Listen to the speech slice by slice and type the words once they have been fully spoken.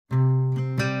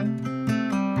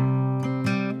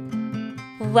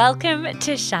Welcome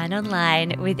to Shine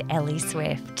Online with Ellie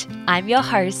Swift. I'm your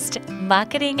host,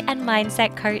 marketing and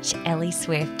mindset coach Ellie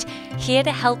Swift, here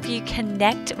to help you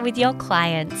connect with your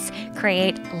clients,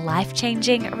 create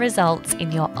life-changing results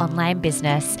in your online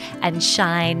business, and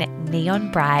shine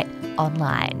neon bright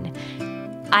online.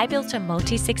 I built a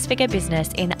multi-six-figure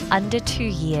business in under 2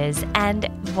 years and,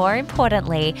 more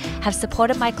importantly, have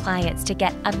supported my clients to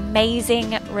get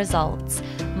amazing results.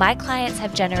 My clients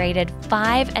have generated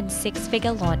 5- and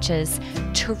 6-figure launches,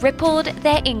 tripled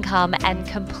their income, and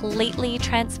completely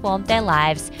transformed their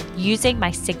lives using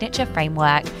my signature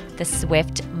framework, the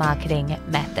Swift Marketing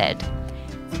Method.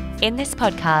 In this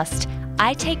podcast,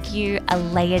 I take you a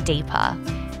layer deeper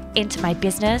into my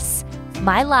business,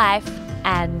 my life,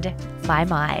 and my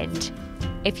mind.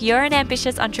 If you're an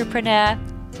ambitious entrepreneur,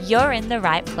 you're in the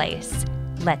right place.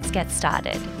 Let's get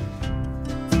started.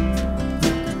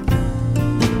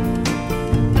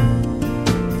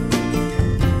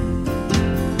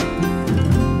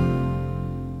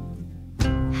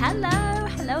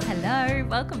 Hello.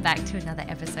 Welcome back to another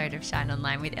episode of Shine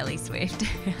Online with Ellie Swift.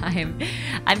 I'm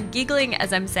giggling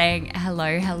as I'm saying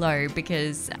hello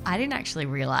because I didn't actually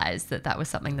realize that was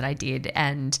something that I did.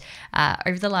 And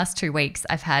over the last 2 weeks,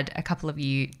 I've had a couple of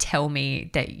you tell me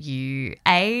that you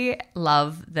A,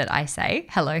 love that I say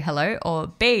hello, or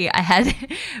B, I had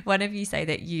one of you say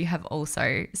that you have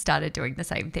also started doing the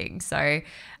same thing. So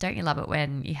don't you love it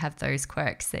when you have those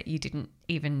quirks that you didn't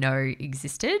even know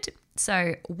existed?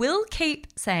 So we'll keep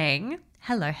saying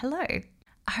hello. I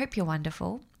hope you're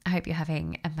wonderful. I hope you're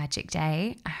having a magic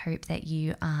day. I hope that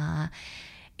you are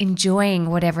enjoying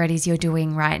whatever it is you're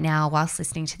doing right now whilst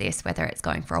listening to this, whether it's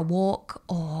going for a walk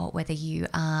or whether you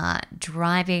are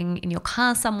driving in your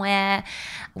car somewhere,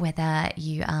 whether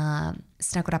you are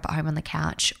snuggled up at home on the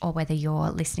couch, or whether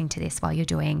you're listening to this while you're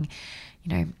doing,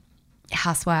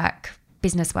 housework,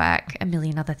 business work, a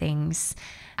million other things.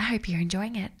 I hope you're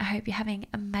enjoying it. I hope you're having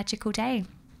a magical day.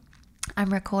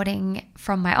 I'm recording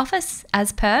from my office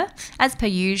as per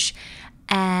usual,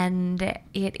 and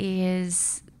it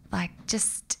is like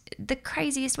just the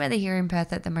craziest weather here in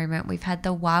Perth at the moment. We've had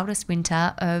the wildest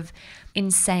winter of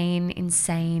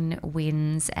insane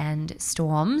winds and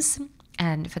storms.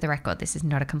 And for the record, this is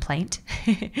not a complaint.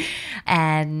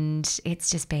 And it's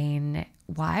just been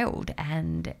wild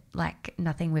and like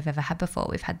nothing we've ever had before.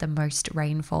 We've had the most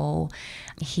rainfall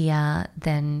here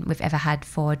than we've ever had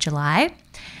for July.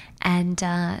 And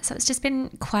so it's just been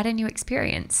quite a new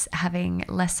experience, having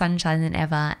less sunshine than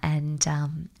ever and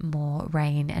more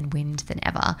rain and wind than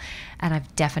ever. And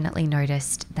I've definitely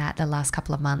noticed that the last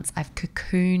couple of months I've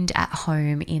cocooned at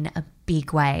home in a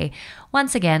big way.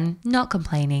 Once again, not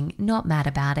complaining, not mad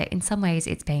about it. In some ways,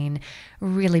 it's been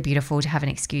really beautiful to have an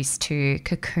excuse to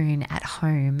cocoon at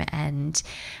home and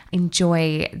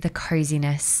enjoy the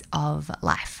coziness of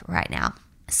life right now.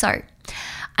 So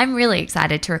I'm really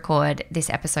excited to record this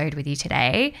episode with you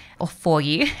today, or for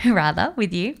you rather,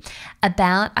 with you,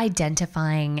 about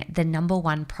identifying the number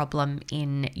one problem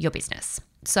in your business.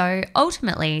 So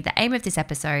ultimately, the aim of this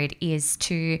episode is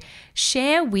to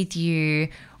share with you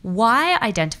why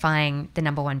identifying the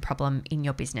number one problem in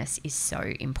your business is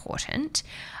so important.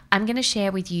 I'm going to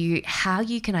share with you how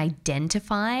you can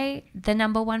identify the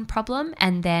number one problem,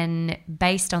 and then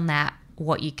based on that,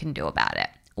 what you can do about it.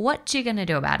 What you're going to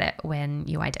do about it when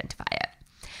you identify it.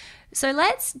 So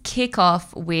let's kick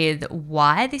off with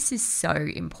why this is so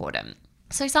important.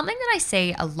 So something that I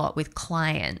see a lot with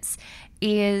clients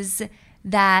is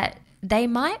that they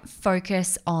might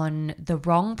focus on the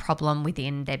wrong problem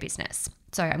within their business.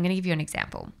 So I'm going to give you an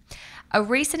example. A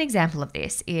recent example of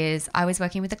this is I was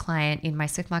working with a client in my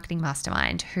Swift Marketing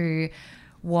Mastermind who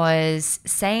was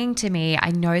saying to me,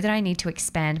 I know that I need to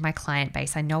expand my client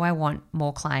base. I know I want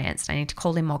more clients. I need to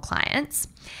call in more clients.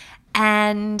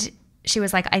 And she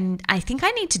was like, I think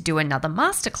I need to do another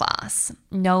masterclass,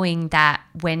 knowing that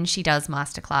when she does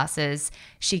masterclasses,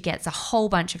 she gets a whole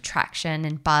bunch of traction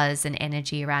and buzz and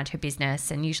energy around her business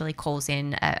and usually calls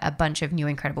in a bunch of new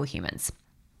incredible humans.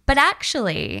 But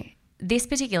actually, this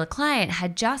particular client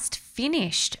had just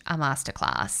finished a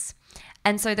masterclass.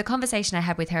 And so the conversation I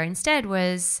had with her instead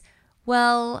was,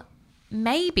 well,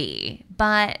 maybe,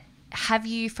 but have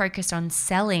you focused on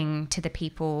selling to the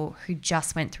people who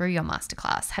just went through your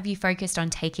masterclass? Have you focused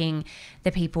on taking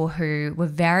the people who were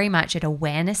very much at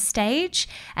awareness stage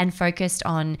and focused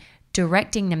on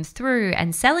directing them through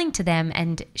and selling to them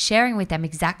and sharing with them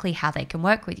exactly how they can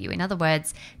work with you? In other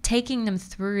words, taking them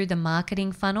through the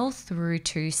marketing funnel through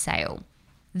to sale.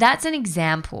 That's an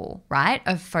example, right,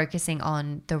 of focusing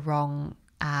on the wrong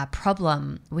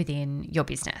problem within your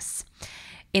business.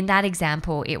 In that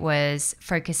example, it was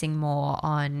focusing more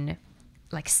on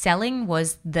like selling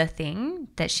was the thing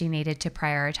that she needed to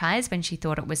prioritize when she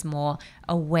thought it was more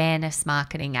awareness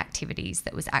marketing activities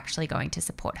that was actually going to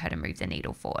support her to move the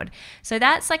needle forward. So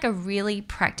that's like a really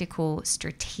practical,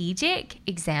 strategic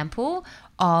example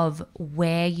of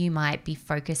where you might be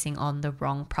focusing on the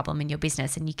wrong problem in your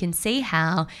business. And you can see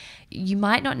how you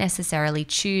might not necessarily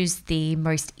choose the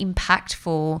most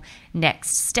impactful next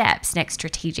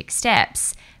strategic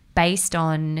steps based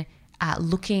on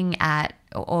looking at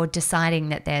or deciding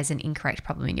that there's an incorrect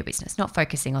problem in your business, not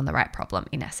focusing on the right problem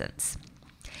in essence.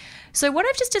 So what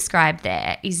I've just described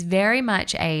there is very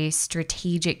much a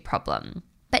strategic problem.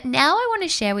 But now I want to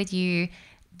share with you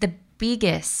the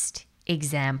biggest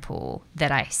example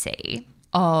that I see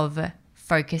of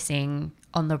focusing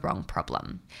on the wrong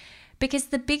problem. Because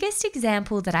the biggest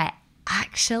example that I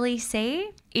actually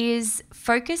see is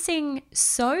focusing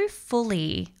so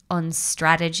fully on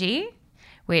strategy,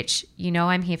 which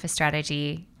I'm here for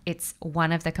strategy. It's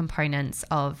one of the components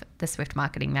of the Swift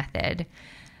marketing method.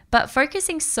 But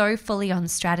focusing so fully on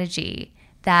strategy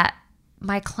that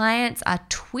my clients are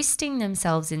twisting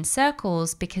themselves in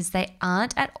circles because they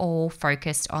aren't at all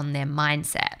focused on their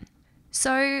mindset.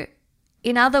 So,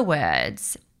 in other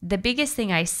words, the biggest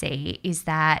thing I see is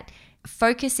that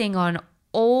focusing on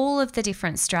all of the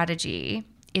different strategy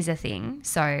is a thing.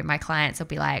 So my clients will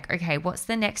be like, okay, what's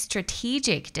the next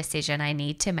strategic decision I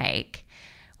need to make?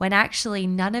 When actually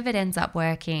none of it ends up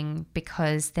working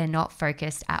because they're not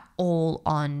focused at all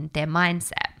on their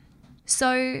mindset.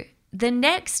 So the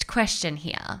next question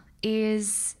here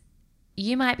is,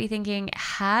 you might be thinking,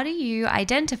 how do you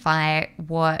identify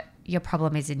what your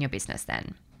problem is in your business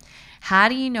then? How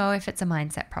do you know if it's a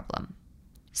mindset problem?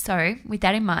 So with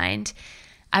that in mind,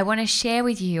 I want to share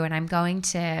with you, and I'm going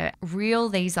to reel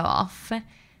these off,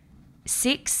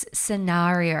 6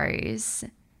 scenarios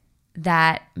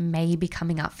that may be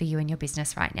coming up for you in your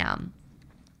business right now.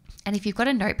 And if you've got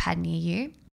a notepad near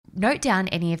you, note down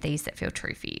any of these that feel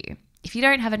true for you. If you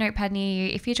don't have a notepad near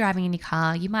you, if you're driving in your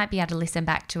car, you might be able to listen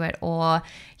back to it, or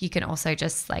you can also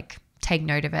just take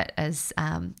note of it as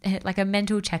like a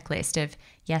mental checklist of,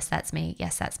 yes, that's me,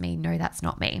 no, that's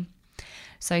not me.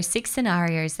 So 6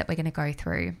 scenarios that we're going to go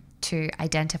through to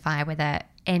identify whether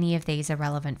any of these are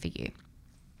relevant for you.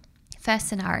 First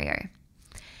scenario,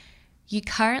 you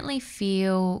currently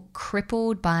feel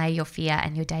crippled by your fear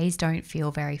and your days don't feel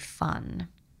very fun.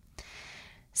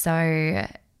 So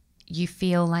you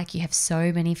feel like you have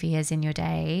so many fears in your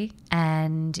day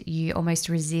and you almost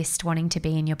resist wanting to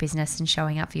be in your business and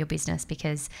showing up for your business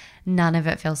because none of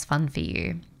it feels fun for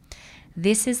you.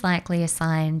 This is likely a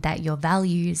sign that your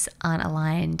values aren't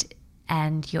aligned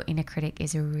and your inner critic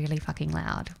is really fucking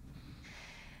loud.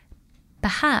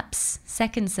 Perhaps,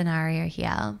 second scenario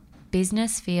here,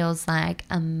 business feels like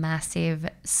a massive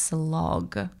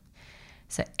slog.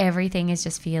 So everything is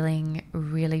just feeling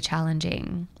really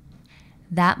challenging.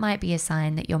 That might be a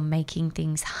sign that you're making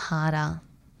things harder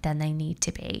than they need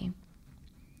to be.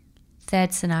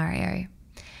 Third scenario,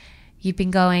 you've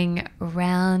been going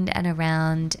round and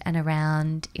around and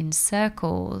around in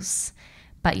circles,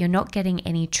 but you're not getting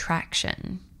any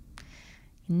traction.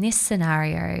 In this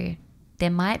scenario,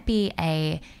 there might be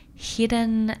a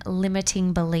hidden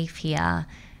limiting belief here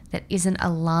that isn't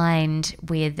aligned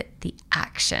with the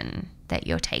action that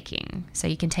you're taking. So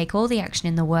you can take all the action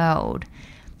in the world,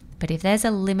 but if there's a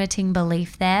limiting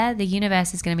belief there, the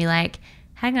universe is going to be like,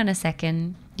 hang on a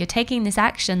second, you're taking this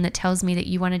action that tells me that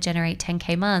you want to generate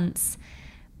 10K months,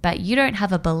 but you don't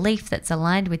have a belief that's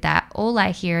aligned with that. All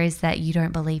I hear is that you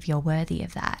don't believe you're worthy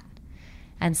of that.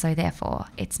 And so therefore,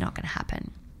 it's not going to happen.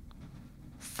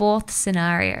 Fourth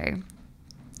scenario,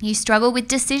 you struggle with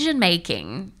decision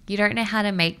making. You don't know how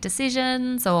to make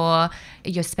decisions, or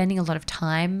you're spending a lot of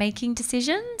time making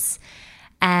decisions,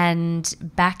 and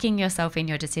backing yourself in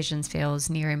your decisions feels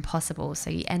near impossible.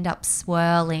 So you end up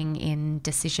swirling in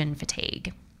decision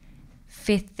fatigue.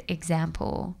 Fifth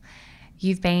example,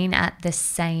 you've been at the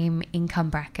same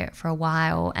income bracket for a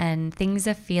while and things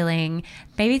are feeling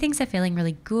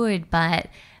really good, but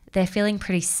they're feeling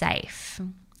pretty safe.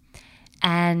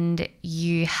 And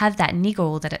you have that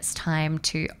niggle that it's time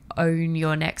to own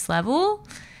your next level,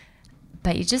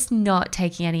 but you're just not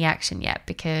taking any action yet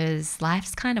because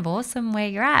life's kind of awesome where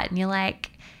you're at. And you're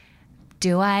like,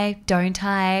 do I, don't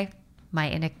I? My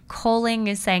inner calling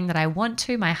is saying that I want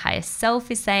to. My higher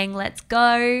self is saying, let's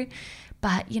go.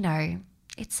 But,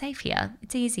 it's safe here.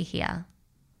 It's easy here.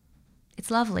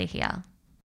 It's lovely here.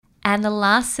 And the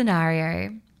last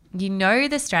scenario, you know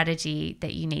the strategy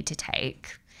that you need to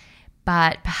take,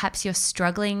 but perhaps you're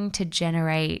struggling to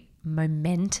generate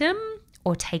momentum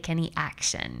or take any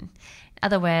action. In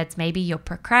other words, maybe you're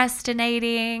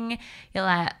procrastinating. You're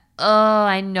like, oh,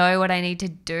 I know what I need to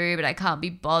do, but I can't be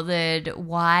bothered.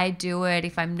 Why do it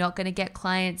if I'm not going to get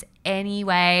clients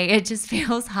anyway? It just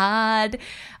feels hard.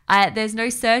 There's no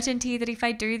certainty that if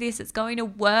I do this, it's going to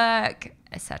work,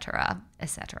 etc.,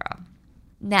 etc.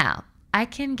 Now, I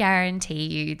can guarantee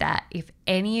you that if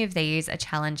any of these are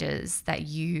challenges that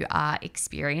you are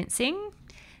experiencing,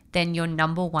 then your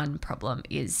number one problem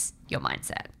is your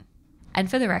mindset. And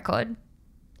for the record,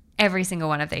 every single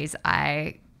one of these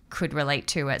I could relate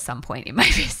to at some point in my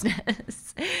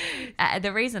business.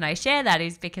 The reason I share that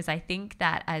is because I think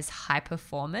that as high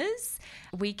performers,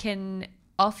 we can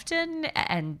often,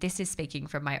 and this is speaking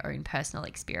from my own personal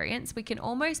experience, we can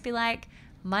almost be like,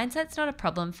 mindset's not a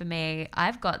problem for me.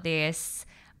 I've got this.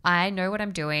 I know what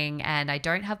I'm doing and I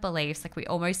don't have beliefs. Like we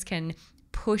almost can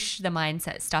push the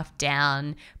mindset stuff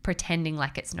down, pretending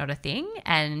like it's not a thing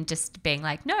and just being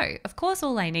like, no, of course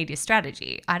all I need is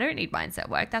strategy. I don't need mindset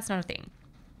work. That's not a thing.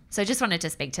 So just wanted to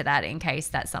speak to that in case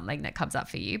that's something that comes up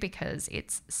for you, because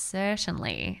it's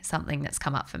certainly something that's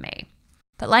come up for me.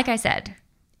 But like I said,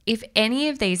 if any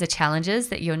of these are challenges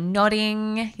that you're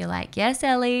nodding, you're like, yes,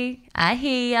 Ellie, I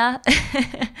hear ya.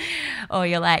 Or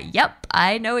you're like, yep,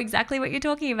 I know exactly what you're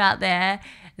talking about there,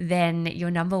 then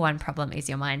your number one problem is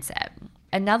your mindset.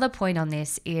 Another point on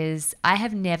this is I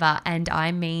have never, and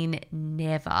I mean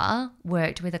never,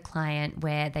 worked with a client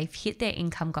where they've hit their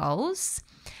income goals.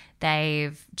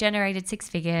 They've generated 6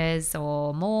 figures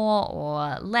or more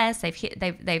or less. They've hit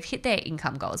their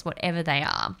income goals, whatever they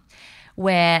are,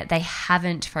 where they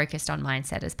haven't focused on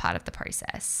mindset as part of the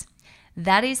process.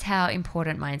 That is how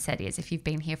important mindset is. If you've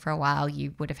been here for a while,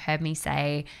 you would have heard me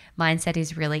say mindset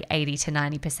is really 80 to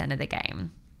 90% of the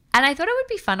game. And I thought it would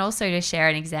be fun also to share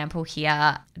an example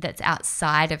here that's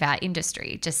outside of our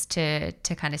industry, just to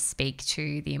kind of speak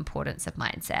to the importance of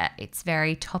mindset. It's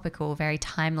very topical, very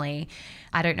timely.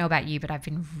 I don't know about you, but I've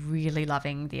been really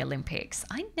loving the Olympics.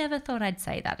 I never thought I'd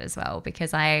say that as well,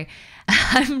 because I'm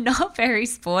not very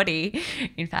sporty.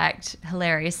 In fact,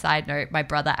 hilarious side note, my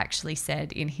brother actually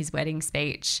said in his wedding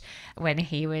speech when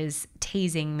he was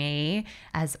teasing me,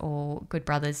 as all good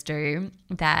brothers do,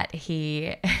 that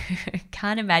he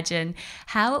can't imagine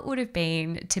how it would have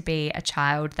been to be a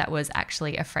child that was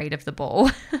actually afraid of the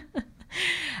ball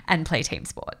and play team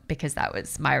sport, because that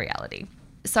was my reality.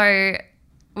 So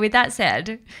with that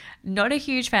said, not a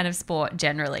huge fan of sport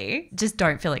generally, just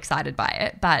don't feel excited by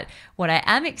it. But what I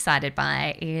am excited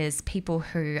by is people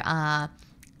who are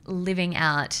living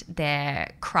out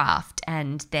their craft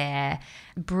and their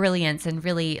brilliance and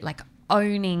really like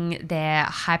owning their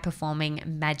high performing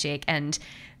magic and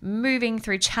moving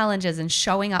through challenges and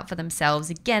showing up for themselves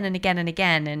again and again and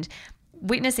again. And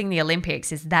witnessing the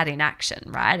Olympics is that in action,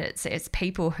 right? It's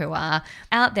people who are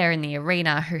out there in the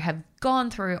arena who have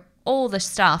gone through all the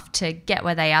stuff to get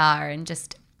where they are and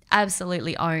just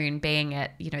absolutely own being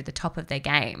at, the top of their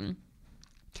game.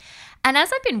 And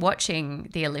as I've been watching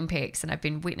the Olympics and I've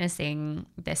been witnessing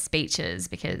their speeches,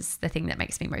 because the thing that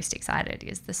makes me most excited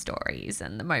is the stories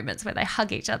and the moments where they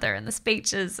hug each other and the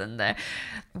speeches and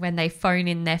when they phone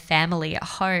in their family at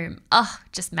home. Oh,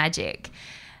 just magic.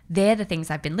 They're the things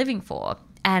I've been living for.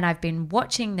 And I've been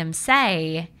watching them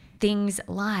say things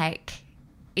like,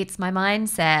 it's my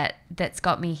mindset that's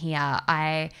got me here.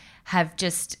 I have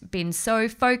just been so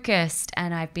focused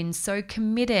and I've been so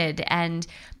committed, and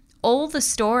all the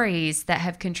stories that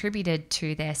have contributed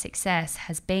to their success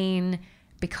has been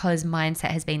because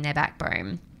mindset has been their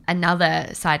backbone.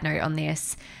 Another side note on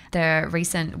this, the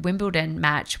recent Wimbledon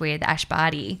match with Ash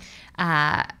Barty,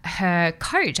 her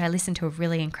coach, I listened to a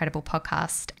really incredible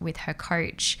podcast with her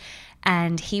coach,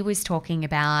 and he was talking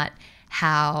about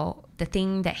how the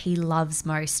thing that he loves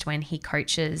most when he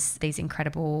coaches these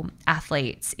incredible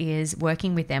athletes is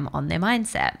working with them on their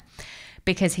mindset,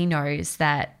 because he knows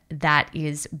that that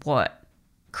is what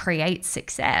creates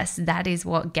success. That is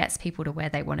what gets people to where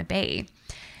they want to be.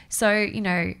 So,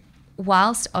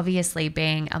 whilst obviously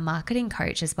being a marketing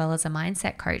coach as well as a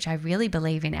mindset coach, I really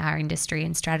believe in our industry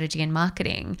and strategy and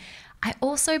marketing. I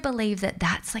also believe that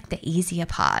that's like the easier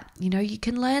part. You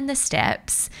can learn the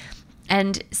steps.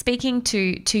 And speaking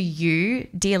to you,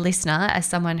 dear listener, as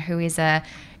someone who is a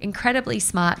incredibly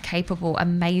smart, capable,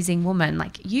 amazing woman,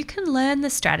 like you can learn the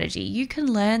strategy, you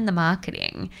can learn the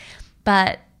marketing,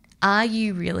 but are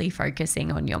you really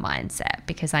focusing on your mindset?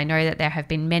 Because I know that there have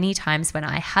been many times when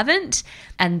I haven't,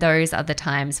 and those are the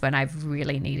times when I've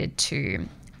really needed to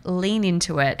lean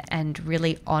into it and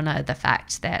really honor the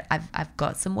fact that I've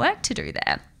got some work to do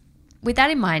there. With that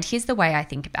in mind, here's the way I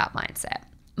think about mindset.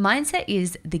 Mindset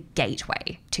is the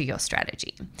gateway to your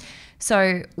strategy.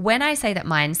 So when I say that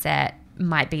mindset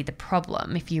might be the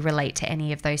problem if you relate to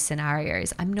any of those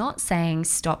scenarios. I'm not saying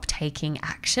stop taking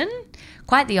action.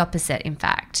 Quite the opposite, in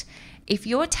fact. If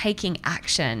you're taking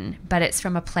action, but it's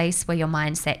from a place where your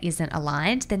mindset isn't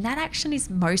aligned, then that action is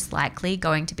most likely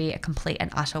going to be a complete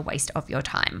and utter waste of your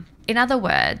time. In other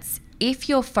words, if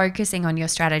you're focusing on your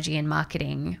strategy and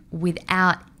marketing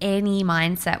without any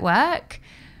mindset work,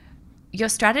 your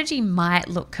strategy might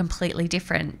look completely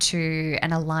different to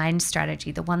an aligned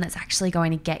strategy, the one that's actually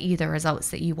going to get you the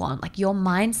results that you want. Like, your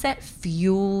mindset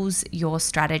fuels your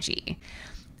strategy.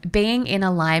 Being in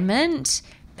alignment,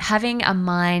 having a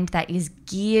mind that is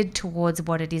geared towards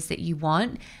what it is that you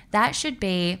want, that should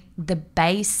be the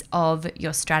base of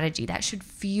your strategy. That should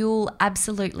fuel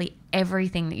absolutely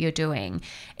everything that you're doing.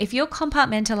 If you're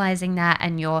compartmentalizing that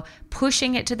and you're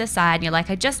pushing it to the side and you're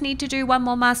like, I just need to do one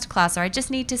more masterclass, or I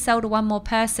just need to sell to one more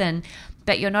person,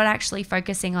 but you're not actually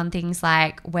focusing on things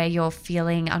like where you're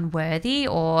feeling unworthy,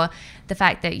 or the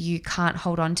fact that you can't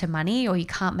hold on to money, or you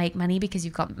can't make money because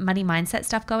you've got money mindset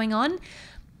stuff going on,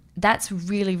 that's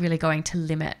really, really going to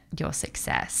limit your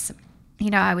success. You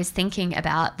know, I was thinking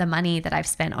about the money that I've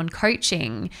spent on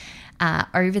coaching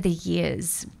over the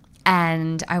years,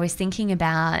 and I was thinking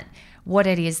about what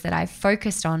it is that I've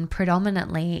focused on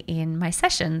predominantly in my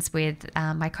sessions with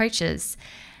my coaches.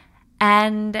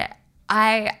 And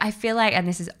I feel like, and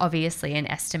this is obviously an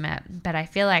estimate, but I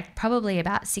feel like probably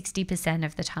about 60%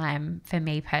 of the time for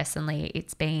me personally,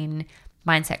 it's been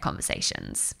mindset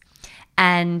conversations.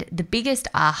 And the biggest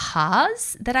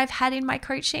ahas that I've had in my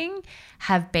coaching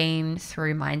have been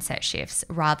through mindset shifts,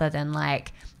 rather than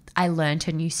like, I learned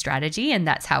a new strategy and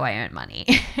that's how I earn money.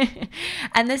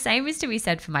 And the same is to be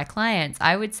said for my clients.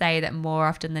 I would say that more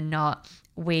often than not,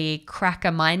 we crack a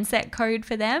mindset code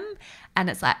for them and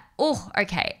it's like, oh,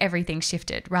 okay, everything's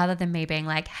shifted, rather than me being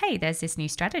like, hey, there's this new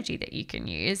strategy that you can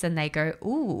use. And they go,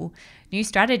 ooh, new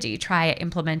strategy, try it,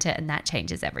 implement it, and that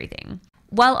changes everything.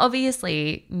 While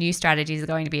obviously new strategies are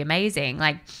going to be amazing,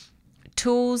 like,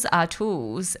 tools are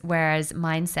tools, whereas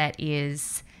mindset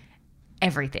is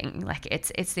everything. Like,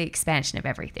 it's the expansion of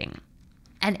everything.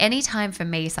 And anytime for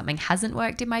me something hasn't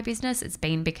worked in my business, it's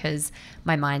been because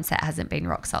my mindset hasn't been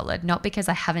rock solid, not because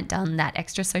I haven't done that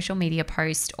extra social media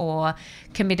post or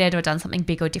committed or done something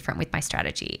big or different with my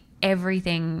strategy.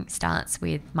 Everything starts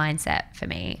with mindset for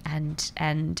me,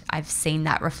 and I've seen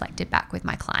that reflected back with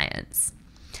my clients.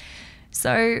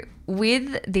 So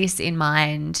with this in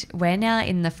mind, we're now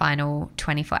in the final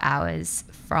 24 hours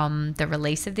from the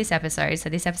release of this episode. So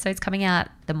this episode's coming out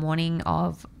the morning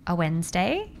of a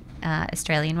Wednesday,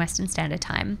 Australian Western Standard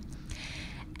Time.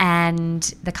 And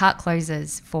the cart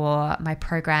closes for my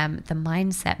program, The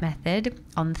Mindset Method,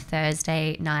 on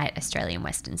Thursday night, Australian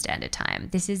Western Standard Time.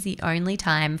 This is the only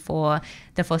time for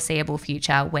the foreseeable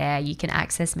future where you can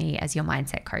access me as your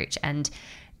mindset coach, and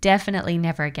definitely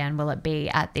never again will it be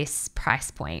at this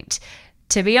price point.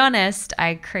 To be honest,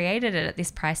 I created it at this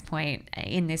price point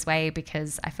in this way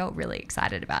because I felt really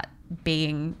excited about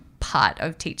being part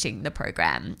of teaching the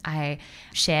program. I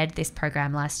shared this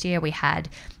program last year. We had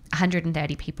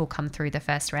 130 people come through the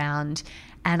first round,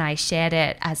 and I shared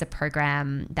it as a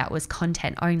program that was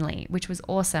content only, which was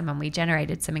awesome. And we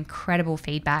generated some incredible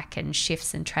feedback and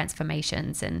shifts and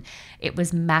transformations, and it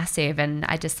was massive. And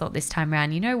I just thought this time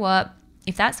around, you know what?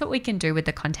 If that's what we can do with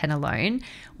the content alone,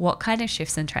 what kind of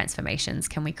shifts and transformations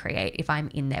can we create if I'm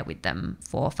in there with them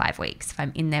for 5 weeks, if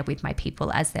I'm in there with my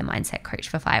people as their mindset coach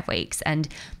for 5 weeks? And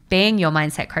being your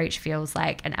mindset coach feels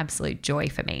like an absolute joy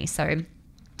for me. So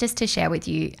just to share with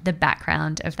you the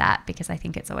background of that, because I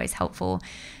think it's always helpful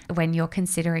when you're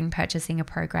considering purchasing a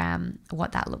program,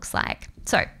 what that looks like.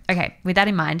 So, okay, with that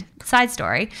in mind, side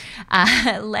story,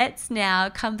 let's now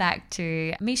come back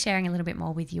to me sharing a little bit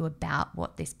more with you about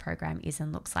what this program is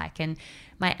and looks like. And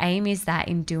my aim is that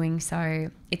in doing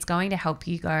so, it's going to help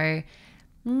you go,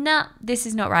 nah, this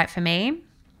is not right for me,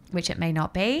 which it may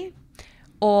not be,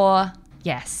 or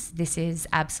yes, this is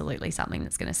absolutely something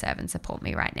that's going to serve and support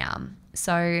me right now.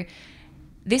 So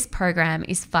this program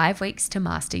is 5 weeks to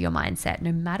master your mindset,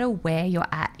 no matter where you're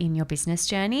at in your business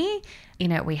journey.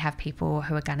 In it, we have people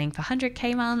who are gunning for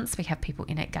 100K months. We have people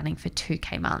in it gunning for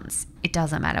 2K months. It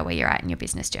doesn't matter where you're at in your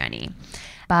business journey,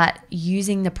 but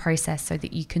using the process so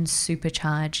that you can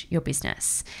supercharge your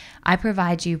business. I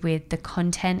provide you with the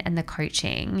content and the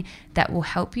coaching that will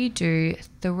help you do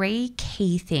 3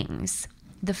 key things.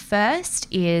 The first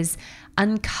is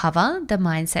uncover the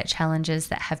mindset challenges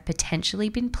that have potentially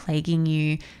been plaguing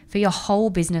you for your whole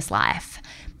business life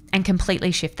and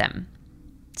completely shift them.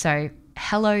 So,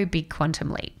 hello, big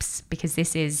quantum leaps, because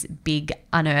this is big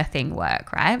unearthing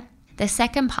work, right? The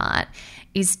second part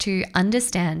is to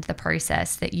understand the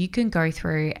process that you can go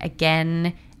through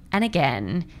again and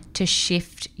again to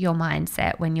shift your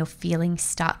mindset when you're feeling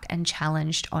stuck and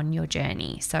challenged on your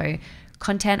journey. So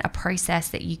content, a process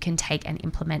that you can take and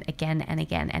implement again and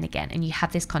again and again, and you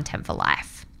have this content for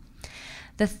life.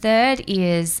 The third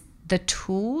is the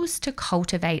tools to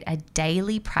cultivate a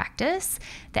daily practice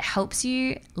that helps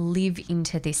you live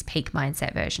into this peak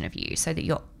mindset version of you so that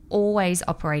you're always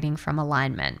operating from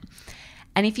alignment.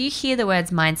 And if you hear the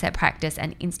words mindset practice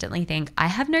and instantly think, I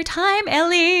have no time,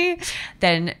 Ellie,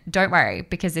 then don't worry,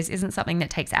 because this isn't something that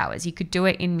takes hours. You could do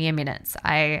it in mere minutes.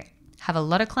 I have a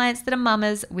lot of clients that are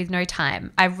mamas with no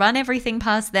time. I run everything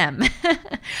past them.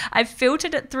 I've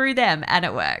filtered it through them and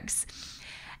it works.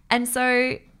 And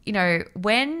so,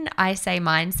 when I say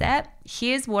mindset,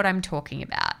 here's what I'm talking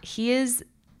about. Here's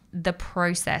the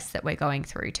process that we're going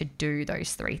through to do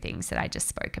those three things that I just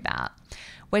spoke about.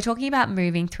 We're talking about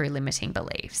moving through limiting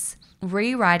beliefs,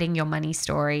 rewriting your money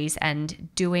stories, and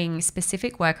doing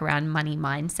specific work around money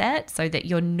mindset so that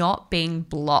you're not being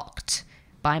blocked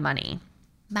by money.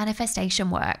 Manifestation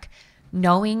work,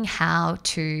 knowing how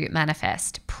to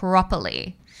manifest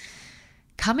properly.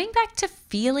 Coming back to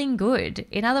feeling good.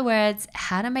 In other words,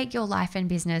 how to make your life and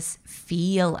business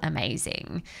feel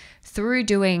amazing through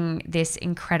doing this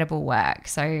incredible work.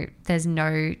 So there's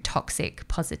no toxic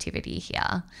positivity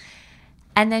here.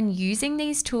 And then using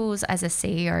these tools as a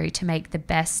CEO to make the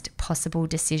best possible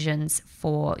decisions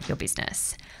for your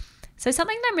business. So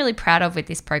something that I'm really proud of with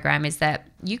this program is that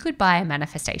you could buy a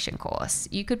manifestation course,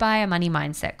 you could buy a money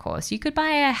mindset course, you could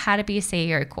buy a how to be a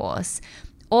CEO course,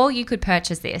 or you could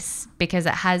purchase this because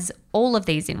it has all of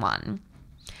these in one.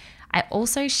 I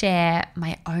also share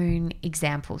my own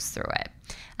examples through it.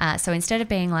 So instead of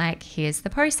being like, here's the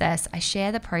process, I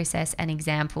share the process and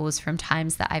examples from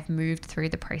times that I've moved through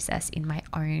the process in my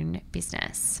own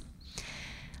business.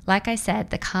 Like I said,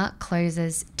 the cart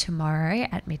closes tomorrow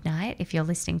at midnight. If you're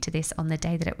listening to this on the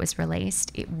day that it was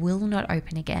released, it will not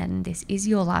open again. This is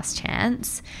your last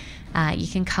chance. You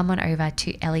can come on over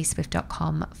to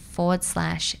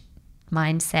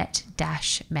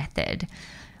ellieswift.com/mindset-method.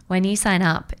 When you sign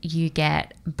up, you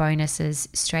get bonuses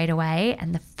straight away,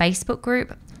 and the Facebook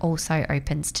group also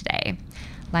opens today.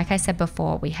 Like I said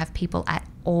before, we have people at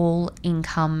all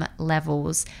income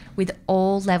levels with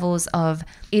all levels of,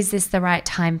 is this the right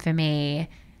time for me?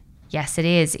 Yes, it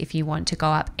is. If you want to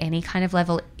go up any kind of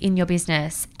level in your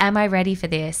business, am I ready for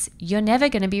this? You're never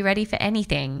going to be ready for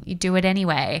anything. You do it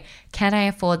anyway. Can I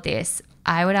afford this?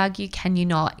 I would argue, can you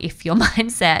not, if your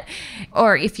mindset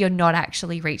or if you're not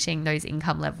actually reaching those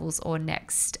income levels or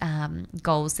next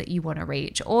goals that you want to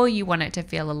reach, or you want it to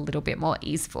feel a little bit more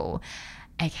easeful,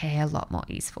 aka a lot more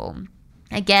easeful.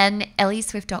 Again,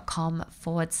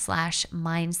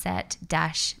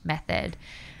 ellieswift.com/mindset-method.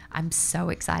 I'm so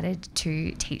excited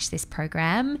to teach this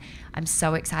program. I'm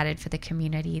so excited for the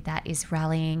community that is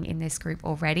rallying in this group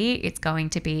already. It's going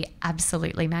to be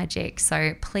absolutely magic.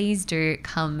 So please do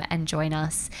come and join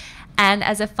us. And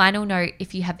as a final note,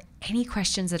 if you have any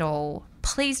questions at all,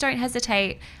 please don't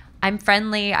hesitate. I'm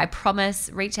friendly, I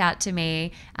promise. Reach out to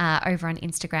me over on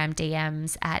Instagram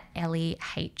DMs at Ellie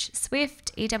H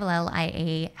Swift,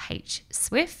 ELLIEH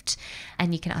Swift,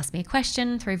 and you can ask me a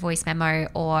question through voice memo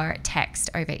or text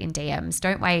over in DMs.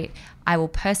 Don't wait, I will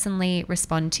personally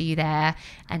respond to you there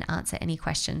and answer any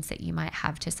questions that you might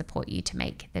have to support you to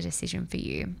make the decision for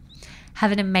you.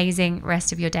 Have an amazing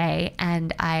rest of your day,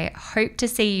 and I hope to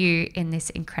see you in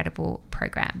this incredible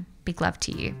program. Big love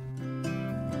to you.